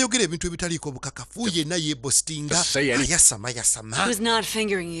 Taking n'ayogera ebintu ebitaliiko bukakafu yenna yeebostinga ayasama. He was not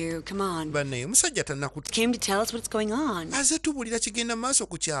fingering you. Come on. Bannaye omusajja tannakuta Came to tell us what's going on. aze tubulira kigenda maaso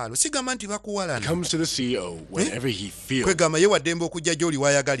ku kyalo sigamba nti bakuwalana. comes to the CEO whenever he feels. Kwegamba ye waddembe okujja gy'oli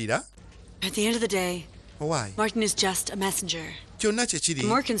waayagalira. At the end of the day, Why? Martin is just a messenger. Kyonna kye kiri I'm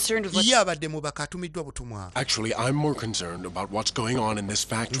more concerned with what... ye abadde mubaka atumiddwa butumwa. Actually, I'm more concerned about what's going on in this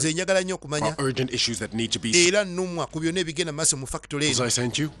factory. Nze njagala nnyo okumanya About urgent issues that need to be. era nnumwa ku byonna ebigenda maaso mu factory As I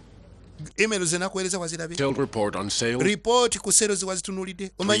sent you, email ze nakuweereza wazirabye. detailed report on sale. Ripooti ku sero ze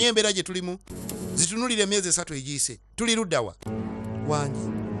wazitunuulidde. Omanye embeera gye tulimu. Zitunuulire emyezi 3 egiyise. Tuli ludda wa? Wangi.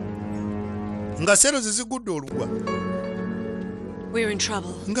 Nga sero ze zigudde olugwa. We're in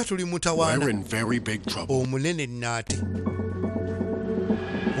trouble. Nga tuli We're mutawaana. in very big trouble. Omunene nnaate.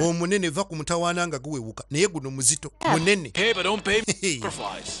 Omunene va ku mutawaana nga guwewuka. Naye guno muzito. Munene. Hey, but don't pay for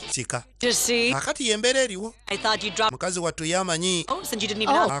flies. Kika. Just see? Akati y'embeera eriwo. I thought you'd drop... Mukazi wattu yamanyi. Oh, since you didn't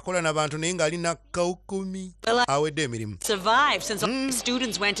even know. Akola n'abantu naye ng'alina kawukumi. awedde emirimu. Survived since all the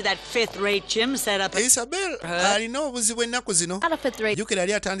students went to that fifth-rate gym set up. Isabel alina obuzibu ennaku zino. Jjukira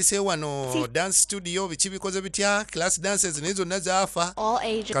yali atandiseewo wano dance studio biki bikoze bitya class dances naye zonna zaafa.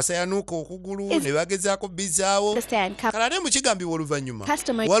 Kasa yanuuka okugulu ne bagezaako bizaawo. Kale ate mukigambibwa oluvannyuma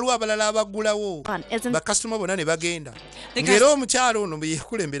waliwo abalala abagulawo bakasitoma bonna ne bagenda ng'era omukyalo ono bwe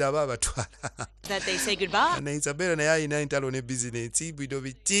yeekulembera aba abatwala. Na Isabel naye alina entalo ne bizinensi bino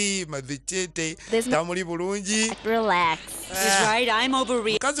biti mavicete tamuli bulungi.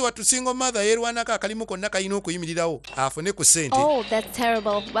 Mukazi watusinga mother yeerwanako akalimu konna kalina okuyimirirawo afune ku ssente.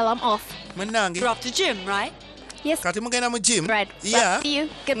 Munnange kati mugenda mu gym.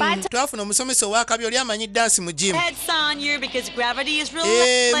 Twafuna omusomesa ow'akabi oli amanyi dansi mu gym.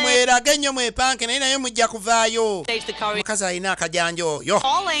 Mwerage nnyo mwepanke naye naye mujja kuvaayo. Mukazi alina akajanjo yo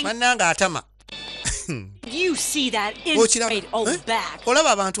mannange atama.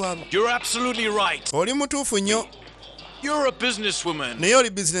 Olaba abantu abo. You're absolutely right. Oli mutuufu nnyo. You're a businesswoman. Naye oli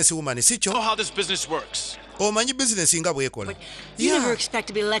business woman si kyo. Know how this business works. Omanyi business nga bw'ekola. You never expect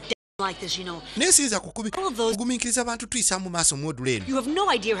to be let down like this, you know. Nesiza kugumiikiriza abantu tuyisaamu maaso moodule eno. You have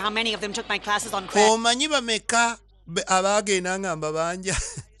no idea how many of them took my classes on credit. Omanyi bameka abaagenda ngamba banja.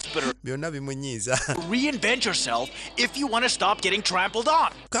 Byonna bimunyiiza. Reinvent yourself if you want to stop getting trampled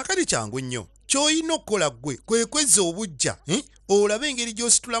on. Kaakati kyangu nnyo. Ky'olina okukola ggwe kwe kwezza obujja olabe engeri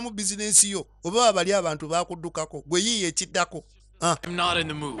gy'ositulamu bizinensi yo oba bali abantu baakuddukako gwe yiiye ekiddako. I'm not in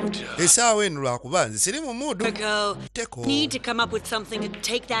the mood. Essaawa eno lwakuba nze siri mu muudu. Need to come up with something to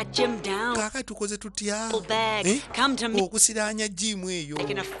take that gym down. Kaakati tukoze tutya? Come to me. Okusiraanya jimu eyo. I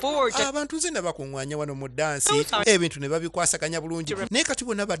can afford to... Abantu nze nabakuŋŋaanya wano mu dansi ebintu ne babikwasaganya bulungi naye kati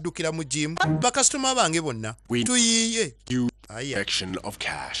bonna baddukira mu jimu bakasitoma bange bonna tuyiiye. Direction of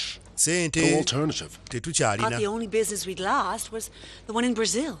cash. sente Thought tetukyalina the only business we'd lost was the one in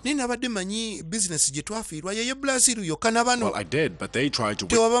Brazil. naye nabadde manyi bizinesi gye twafiirwa yeyo Brazil yokka na bano Well, I did, but they tried to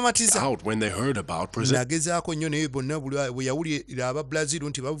tewabamatiza out when they heard about Brazil. nagezaako nnyo naye bonna bwe yawulira aba Brazil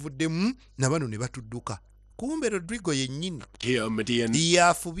nti bavuddemu na bano ne batudduka kumbe Rodrigo yennyini Here, Median.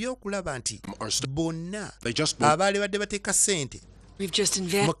 yafubye okulaba nti bonna abaali badde bateeka ssente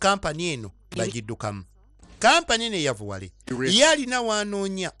mu kampani eno bagiddukamu kampani eno eyavuwale ye alina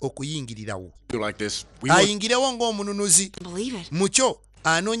waanoonya okuyingirirawo ayingirewo ng'omununuzi mu kyo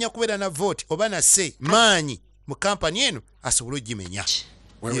anoonya kubeera na vote oba nasse maanyi mu kampani eno asobole ogimenya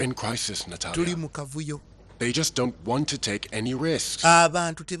tuli mu kavuyo They just don't want to take any risks.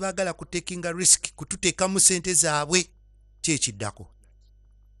 abantu tebaagala kutekinga risk kututeekamu ssente zaabwe kyekiddako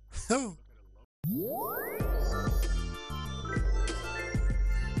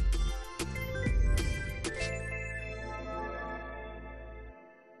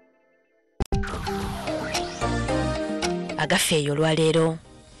agafeeyo olwaleero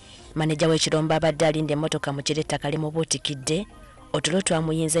maneja w'ekirombe abadde alinda emmotoka mu kirettaka limubuutikidde otulo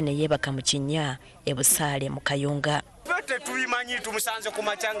twamuyinze ne yeebaka mu kinnya e Busaale mu Kayunga. Tetubimanyi tumusanze ku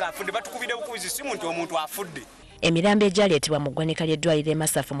makya ng'afudde batukubire bukubizi simu nti omuntu afudde. Emirambo egyaleetebwa mu ggwanika ly'eddwaliro e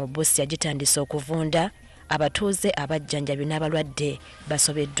Masafu mu Bussi yagitandise okuvunda abatuuze abajjanjabi n'abalwadde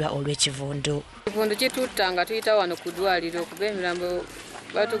basobeddwa olw'ekivundu. Ekivundu kitutta nga tuyita wano ku ddwaliro kuba emirambo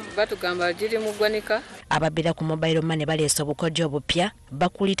batugamba giri mu ggwanika. Ababbira ku mobile money baleese obukodyo obupya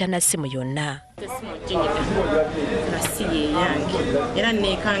bakulita na simu yonna.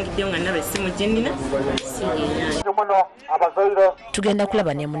 Tugenda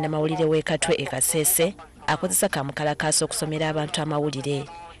kulaba ne munnamawulire w'ekatwe e Kasese akozesa kamukalakaasa okusomera abantu amawulire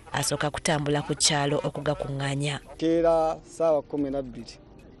asooka kutambula ku kyalo okugakuŋŋaanya. Keera ssaawa 12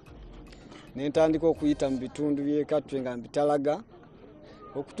 ne ntandika okuyita mu bitundu by'ekatwe nga mbitalaga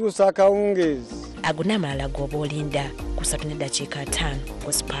okutuusa akawungeezi. Aguna amalala g'oba olinda ku 3:5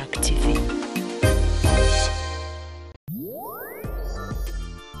 ku Spark TV.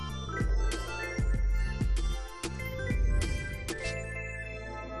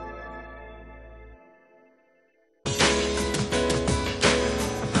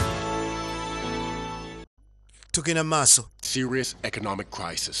 tugenda maaso. Serious economic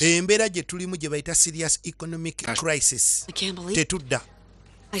crisis. Embeera gye tulimu gye bayita serious economic crisis. I can't believe Tetudda.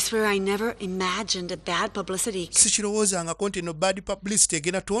 I swear I never imagined a bad publicity. Sikirowoozangako nti no bad publicity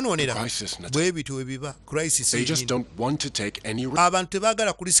egenda twonoonera. Bwe bityo we biba. Crisis. They just don't want to take any risk. Abantu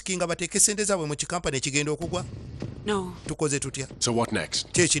tebaagala kurisikinga bateeke ssente zaabwe mu kikampani ekigenda okugwa. No. Tukoze tutya? So what next?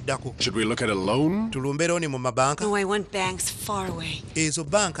 Kyekiddako. Should we look at a loan? Tulumbe looni mu mabanka. No, I want banks far away. Ezo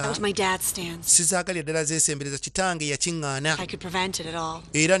banka. Out my dad's stands. Sizaagalira ddala zeesembereza kitange yakiŋŋaana. I could prevent it at all.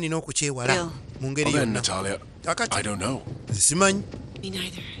 Era nina okukyewala mu ngeri yonna. Natalia, I don't know. Simanyi. Me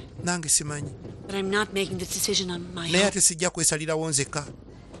neither. Nange simanyi. But I'm not making this decision on my own. Naye ate sijja kwesalirawo nzekka.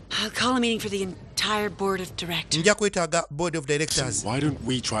 I'll call a meeting for the entire board of directors. Nja kwetaaga board of directors. Why don't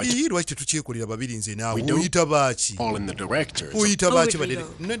we try to... Lwaki tetukyekolera babiri nze naawe? Oyita baaki? All in the directors. Oyita baaki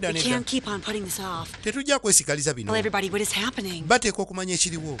We can't keep on putting this off. Tetujja kwesigaliza bino. Tell everybody what is happening. Bateekwa okumanya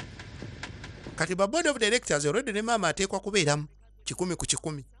ekiriwo. Kati ba board of directors already ne maama ateekwa kubeeramu 100 ku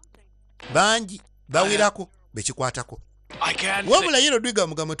 100. Bangi bawerako bekikwatako. Wabula yero Rodrigo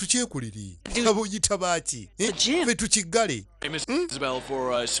mugamba tukyekuliri. Abuyita baaki? Fe tukiggale. Isabel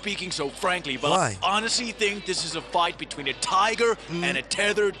for speaking so frankly, but Why? I honestly think this is a fight between a tiger and a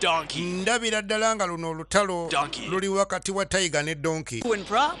tethered donkey. Ndabira ddala nga luno olutalo luli wakati wa tiger ne donkey. When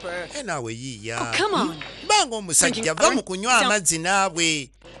proper. Naawe yiiya. Oh, come on. Banga omusajja va mu kunywa amazzi naabwe.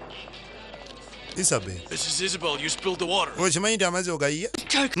 Isabel. This is Isabel. You spilled the water. Okimanyi nti amazzi ogayiye?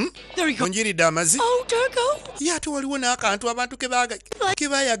 There you go. Onjiridde amazzi? Oh, Turco. Ye ate waliwo n'akantu abantu ke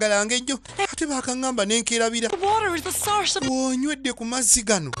baayagalanga ennyo ate baakaŋŋamba ne nkerabira. The water is the source of... Onywedde ku mazzi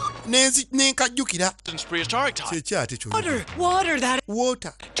gano ne nkajjukira. Kyeki ate kyo. Water, that...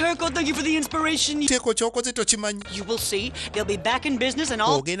 Water. Turco, thank you for the inspiration. Teeko ky'okoze tokimanyi. You will see. They'll be back in business and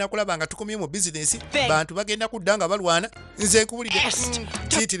all... Ogenda kulaba nga tukomye mu bizinesi. Bantu bagenda kudda nga balwana. Nze nkubulidde.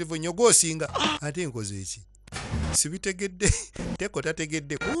 Kiyitirivu nnyo gw'osinga. Ate nkoze eki? Sibitegedde. Teeko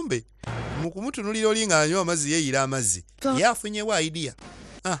tategedde. Kumbe mu kumutunulira oli ng'anywa amazzi yeeyira amazzi. Yafunyewo idea.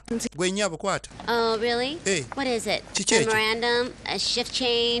 Gwe nnyabo kwata. Oh, really? Hey. What is it? Kiki ekyo? Memorandum, a shift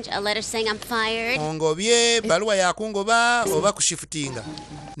change, a letter saying I'm fired. Ongobye baluwa yakungoba oba kushifutinga.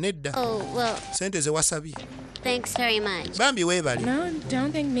 Nedda. Oh, well. Sente ze wasabye. Thanks very much. Bambi weebale. No,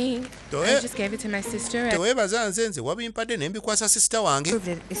 don't thank me. I just gave it to my sister. Teweebaza nze wabimpadde ne mbikwasa sister wange.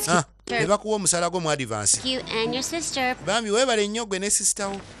 Ne bakuwa omusala gwo mu advance. You and your sister. Bambi weebale nnyo gwe ne sister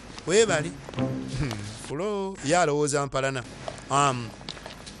wo. Weebale. Fulo yalowooza mpalana.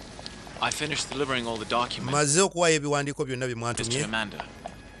 I finished delivering all the documents. Maze okuwayo ebiwandiiko byonna bye mwantumye.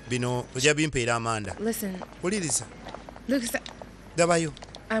 Bino ojja bimpeera Amanda. Listen. Wuliriza. Look, Gabayo.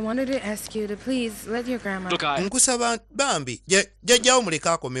 I wanted to ask you to please let your grandma. Look, Nkusaba bambi jjajjawo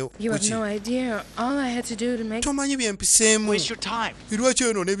muleka akomewo. You have no idea. All I had to do to make. Tomanyi bye mpiseemu. Waste your time. Lwaki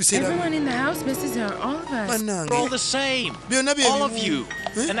ono n'ebiseera. Everyone in the house misses her. All of us. We're all the same. All of you.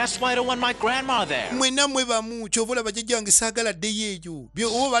 And that's why I don't want my grandma there. Mwenna mwe bamu kyova olaba jjajjange saagala ddeyo eyo.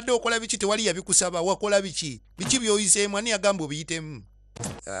 Oba obadde okola biki tewali yabikusaba wakola biki. Biki by'oyiseemu ani yagamba obiyitemu.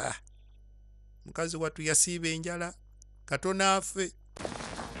 Mukazi wattu yasiiba enjala. Katona afe.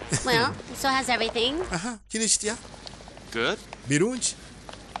 Well, so how's everything? Kiri kitya? Good. Birungi.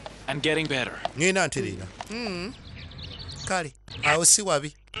 And getting better. Ngenda ntereera. Kale, awo si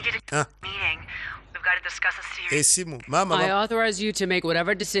wabi. Meeting. We've got to discuss a serious. Esimu. Mama. I authorize you to make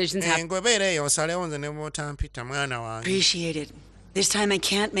whatever decisions happen. Ngobeereyo osalewo nze ne bw'otampita mwana wange. Appreciate it. This time I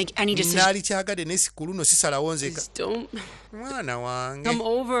can't make any decision. Naali kyagadde n'esikulu no sisalawo nzeka. Don't. Mwana wange. Come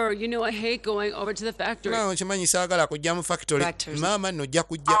over. You know I hate going over to the factory. No, kimanyi saagala kujja mu factory. Mama nojja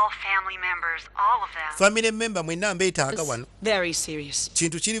kujja. All family members, all of them. Family member mwenna mbeetaaga wano. Very serious.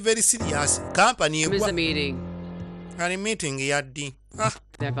 Kintu kiri very serious. Company egwa. Miss a meeting. Kali meeting yaddi.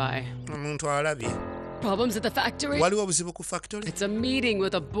 Thereby. Omuntu alabye. Problems at the factory? Waliwo obuzibu ku factory? It's a meeting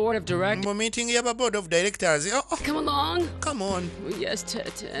with a board of directors. Mu meeting y'aba board of directors. Come along. Come on. Yes,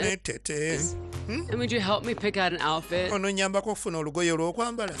 Tete. Tete. And would you help me pick out an outfit? Ono nyambako okufuna olugoye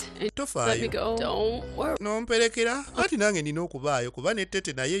olw'okwambala. Tofaayo. Let me go. Don't worry. Nomperekera. Ati nange nina okubaayo kuba ne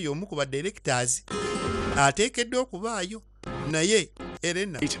Tete naye y'omu ku ba directors. Ateekeddwa okubaayo. Naye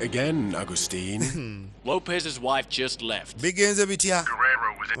Elena. Again, Augustine. Lopez's wife just left. Bigenze bitya.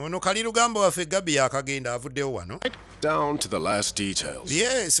 Ono kali lugamba waffe Gabi yakagenda avuddewo wano. Down to the last details.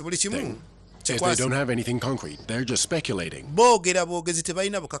 Yes, buli kimu. If they don't have anything concrete, they're just speculating. Boogera boogezi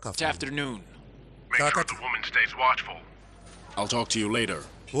tebalina bukakafu. It's afternoon. Make sure the woman stays watchful. I'll talk to you later.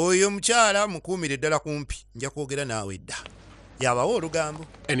 Oyo mukyala mukuumire ddala kumpi. Nja kwogera naawe dda. Yabawo olugambo.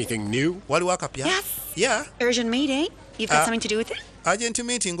 Anything new? Waliwo akapya? Yes. Yeah. Urgent meeting. You've got something to do with it? Urgent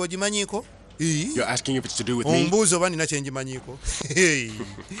meeting ogimanyiiko? You're asking if it's to do with me? Ombuuza oba nina kye ngimanyiiko.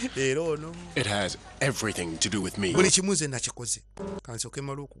 Era ono. It has everything to do with me. Buli kimu nze nakikoze. Kansooke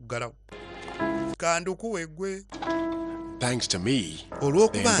mala okuggalawo. Kandukuwe ggwe. Thanks to me, the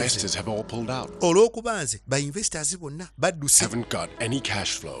investors have all pulled out. Olw'okuba nze ba investors bonna badduse. Haven't got any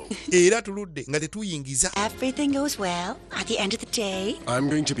cash flow. Era tuludde nga tetuyingiza. Everything goes well at the end of the day. I'm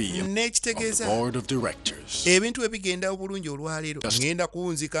going to be on the board of directors. Ebintu ebigenda obulungi olwaleero ngenda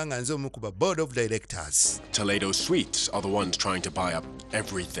kuwunzika nga nze omu ku ba board of directors. Toledo Sweets are the ones trying to buy up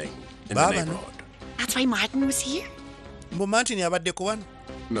everything in the neighborhood. That's why Martin was here? Mbo Martin abaddeko wano?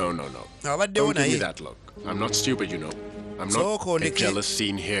 No. Abaddewo Don't give me naye. that look. I'm not stupid, you know. I'm not a jealous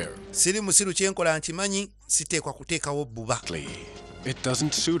scene here. Siri musiru kyenkola nkimanyi siteekwa kuteekawo bbuba. It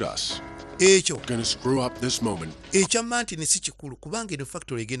doesn't suit us. Ekyo. We're gonna screw up this moment. Ekya Martin si kikulu kubanga eno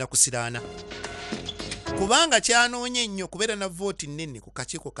factory egenda kusiraana. Kubanga kyanoonye nnyo kubeera na vote nnene ku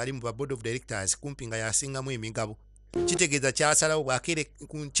kakiiko kali mu ba board of directors kumpi nga yasingamu emigabo. Kitegeeza kyasalawo bw'akeere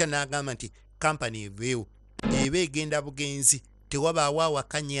ku nkya n'agamba nti company eveewo. Eba egenda bugenzi tewabaawo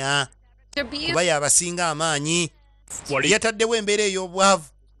awakanya. Kuba y'abasinga amaanyi. Yataddewo embeera ey'obwavu.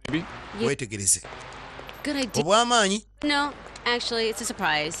 Weetegereze. Obw'amaanyi. No, actually, it's a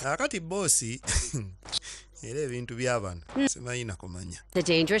surprise. Akati boosi. Era ebintu by'abantu simanyi na kumanya. The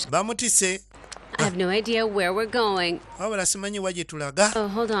dangerous. Bamutise. I have no idea where we're going. Wabula simanyi wa gye tulaga. Oh,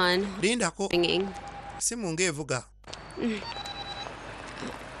 hold on. Lindako. Ringing. Simu ng'evuga.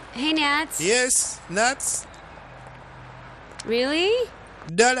 Hey, Nats. Yes, Nats. Really?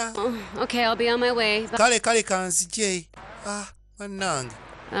 Dala. Oh, okay, I'll be on my way. Kale kanzije. Wannange.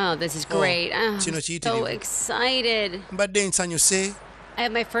 Oh, this is great. I'm so excited. Mbadde nsanyuse. I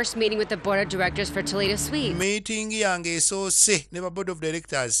have my first meeting with the board of directors for Toledo Sweets. Meeting yange esoose ne ba board of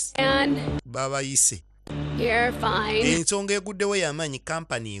directors. And babayise. You're fine. Ensonga eguddewo y'amaanyi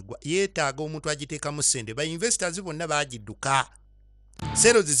company egwa yeetaaga omuntu agiteekamu ssente. Ba investors bonna baagidduka.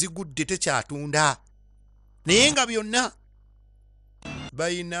 Sales zigudde tekyatunda. Naye nga byonna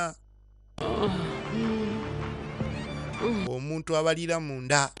bayina omuntu abalira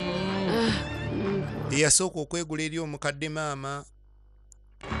munda eyasooka okwegula eri omukadde maama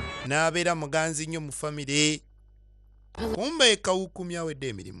n'abeera muganzi nnyo mu famire kumbe ekawukumya awedde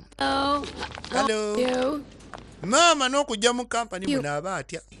emirimu. Hello. Maama n'okujja mu kampani munaaba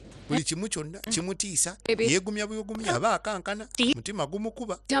atya buli kimu kyonna kimutiisa yeegumya buyogumya aba akankana mutima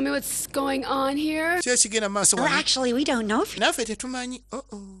gumukuba. Tell me what's going on here. Kyekigenda maaso Actually, we don't know. Naffe tetumanyi.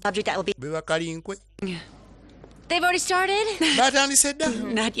 Subject that will be. Beba kalinkwe. They've already started? Batandise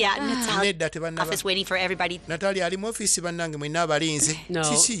dda? Not yet. It's out. Nedda tebannaba. Office waiting for everybody. Natalia ali mu office bannange mwenna abalinze. No,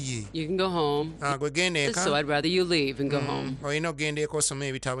 Kiki ye? you can go home. Gwe genda eka. So I'd rather you leave and go home. Olina ogenda eka osoma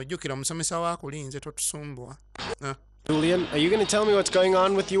ebitabo. Jjukira omusomesa waakulinze totusumbwa. Julian, are you going to tell me what's going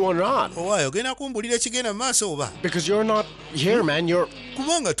on with you or not? Why? Ogenda kumbulira ekigenda maaso oba? Because you're not here, man. You're...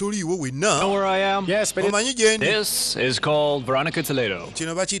 Kubanga toliiwo wenna. Know where I am? Yes, but omanyi gye ndi? This is called Veronica Toledo.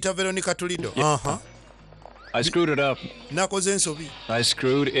 Kino bakiyita Veronica Toledo. I screwed it up. Nakoze ensobi. I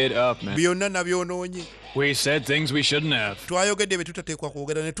screwed it up, man. Byonna nabyonoonye. We said things we shouldn't have. Twayogedde bye tutateekwa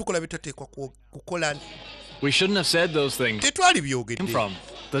kwogera ne tukola bye tutateekwa kukola. We shouldn't have said those things. Tetwali byogedde. From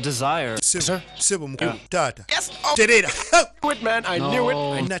the desire. Sebo mukulu taata. Yes. Terera. Quit, man. I knew it.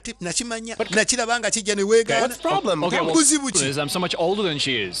 Nakimanya. Nakirabanga kijja ne weegaana. What's the problem? Okay, well, Buzibu ki? I'm so much older than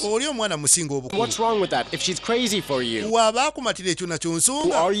she is. Oli omwana musinga obukulu. What's wrong with that? If she's crazy for you. Waba akumatira ekyo nakyo nsonga.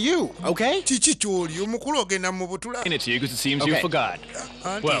 Who are you? Okay? Kiki ky'oli omukulu ogenda mu butula. In it to you because it seems you forgot.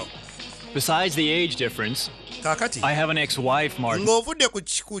 Well, besides the age difference, Kakati. I have an ex-wife, Martin. Ng'ovudde ku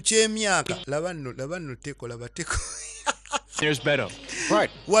ky'emyaka. Laba nno teko laba teko. There's better. Right.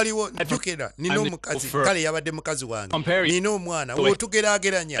 Waliwo njukira nina omukazi kale yabadde mukazi wange. Nina omwana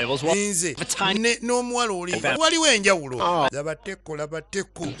wotugeraageranya nze n'omuwala oli waliwo enjawulo. Laba teko.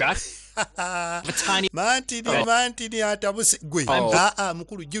 Mantini atabuse gwe.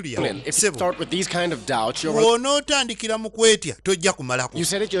 Mukulu Julia. Start with these kind of doubts. W'onootandikira mu kwetya tojja kumalako. You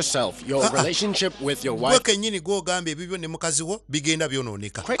said it yourself. Your relationship with your wife. Gwe kennyini gw'ogamba ebibyo ne mukazi wo bigenda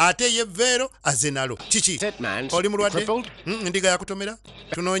byonooneka. Ate ye Vero aze nalo. Kiki? Oli mulwadde? Ndiga yakutomera?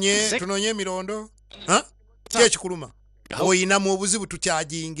 Tunoonye emirondo? Ki ekikuluma? Oyinamu obuzibu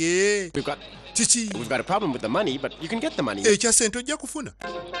tukyajinge. We've got a problem with the money, but you can get the money. Ekya sente ojja kufuna.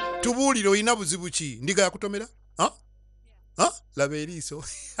 Tubuulire oyina buzibu ki? Ndiga yakutomera? Laba eriiso.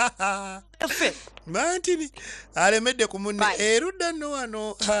 Mantini alemedde ku munne erudda nno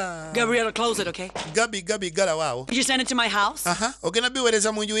wano. Gabriella, close it, okay? Gabi gala waawo. Did you send it to my house? Ogenda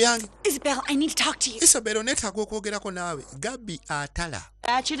biweereza mu nju yange. Isabel, I need to talk to you. Isabel, neetaaga okwogerako naawe. Gabi atala.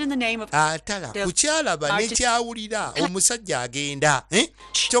 Batch it in the name of... Atala. Kukyalaba nekyawulira omusajja agenda.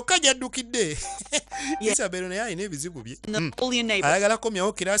 Kyokka gy'addukidde. Isabel naye alina ebizibu bye. Ayagala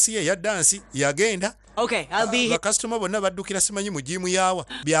komyawo kiraasi ye eya dansi yagenda. Okay, I'll be here. Bakasitoma bonna baddukira simanyi mu jimu yaawa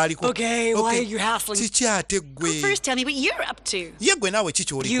byaliko. Okay, why are you hassling? Kiki ate gwe? First tell me what you're up to. Ye gwe naawe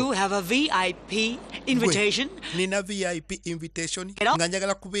kiki oliko? You have a VIP invitation. Nina VIP invitation. Nga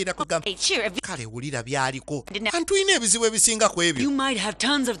njagala kubeera kugamba. Kale wulira byaliko. Antulina ebizibu ebisinga ku ebyo. You might have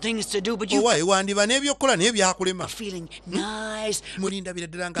tons of things to do, but you... Owa ewandiba n'ebyokukola naye byakulema. Feeling nice. Mulindabira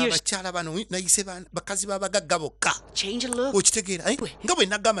ddala ng'abakyala bano nayise bakazi b'abagagga bokka. Change a look. Okitegeera? Nga bwe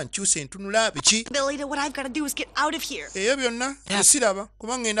nagamba nkyusa entunula biki? What I've got to do is get out of here. Eyo byonna siraba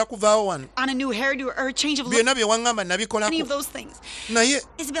kuba ngenda kuvaawo wano. On a new hairdo or a change of look. Byonna bye waŋŋamba nabikolako. Any of those things. Naye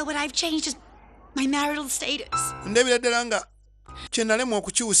Isabel, what I've changed is my marital status. Ndabira ddala nga kye nalemwa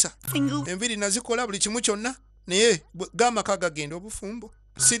okukyusa. Enviri nazikola buli kimu kyonna naye g'amaka gagenda obufumbo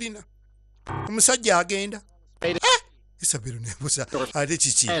sirina. Omusajja agenda. Isabel nebuza ate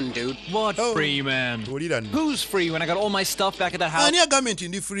kiki? What free man? Who's free when I got all my stuff back at that house? Ani agamba nti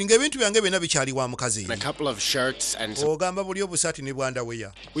ndi free ng'ebintu byange byonna bikyali wa mukazi. A couple of shirts and ogamba buli obusaati ne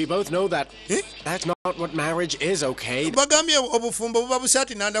bwandaweya. We both know that that's not what marriage is, okay? Bagambye obufumbo buba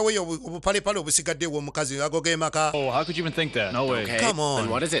busaati n'andaweya obupalepale obusigadde w'omukazi agoge maka. Oh, how could you even think that? No way. Okay. Come on.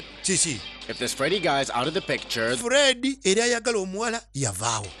 And what is it? Kiki? If this Freddy guy's out of the picture... Freddy eri ayagala omuwala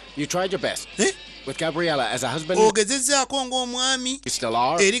yavaawo. You tried your best. With Gabriella as a husband... Ogezezzaako ng'omwami. You still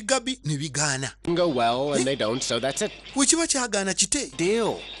are. Eri Gabi ne bigaana. Go well and they don't, so that's it. Bwe kiba kyagaana kite.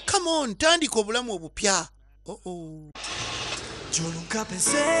 Deal. Come on, tandika obulamu obupya.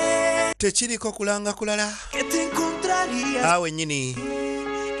 Tekiriko kulanga kulala. Awe nnyini.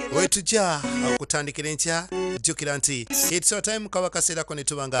 Wetujja okutandikira enkya jjukira nti it's our time kaba kaseerako ne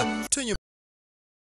tuba nga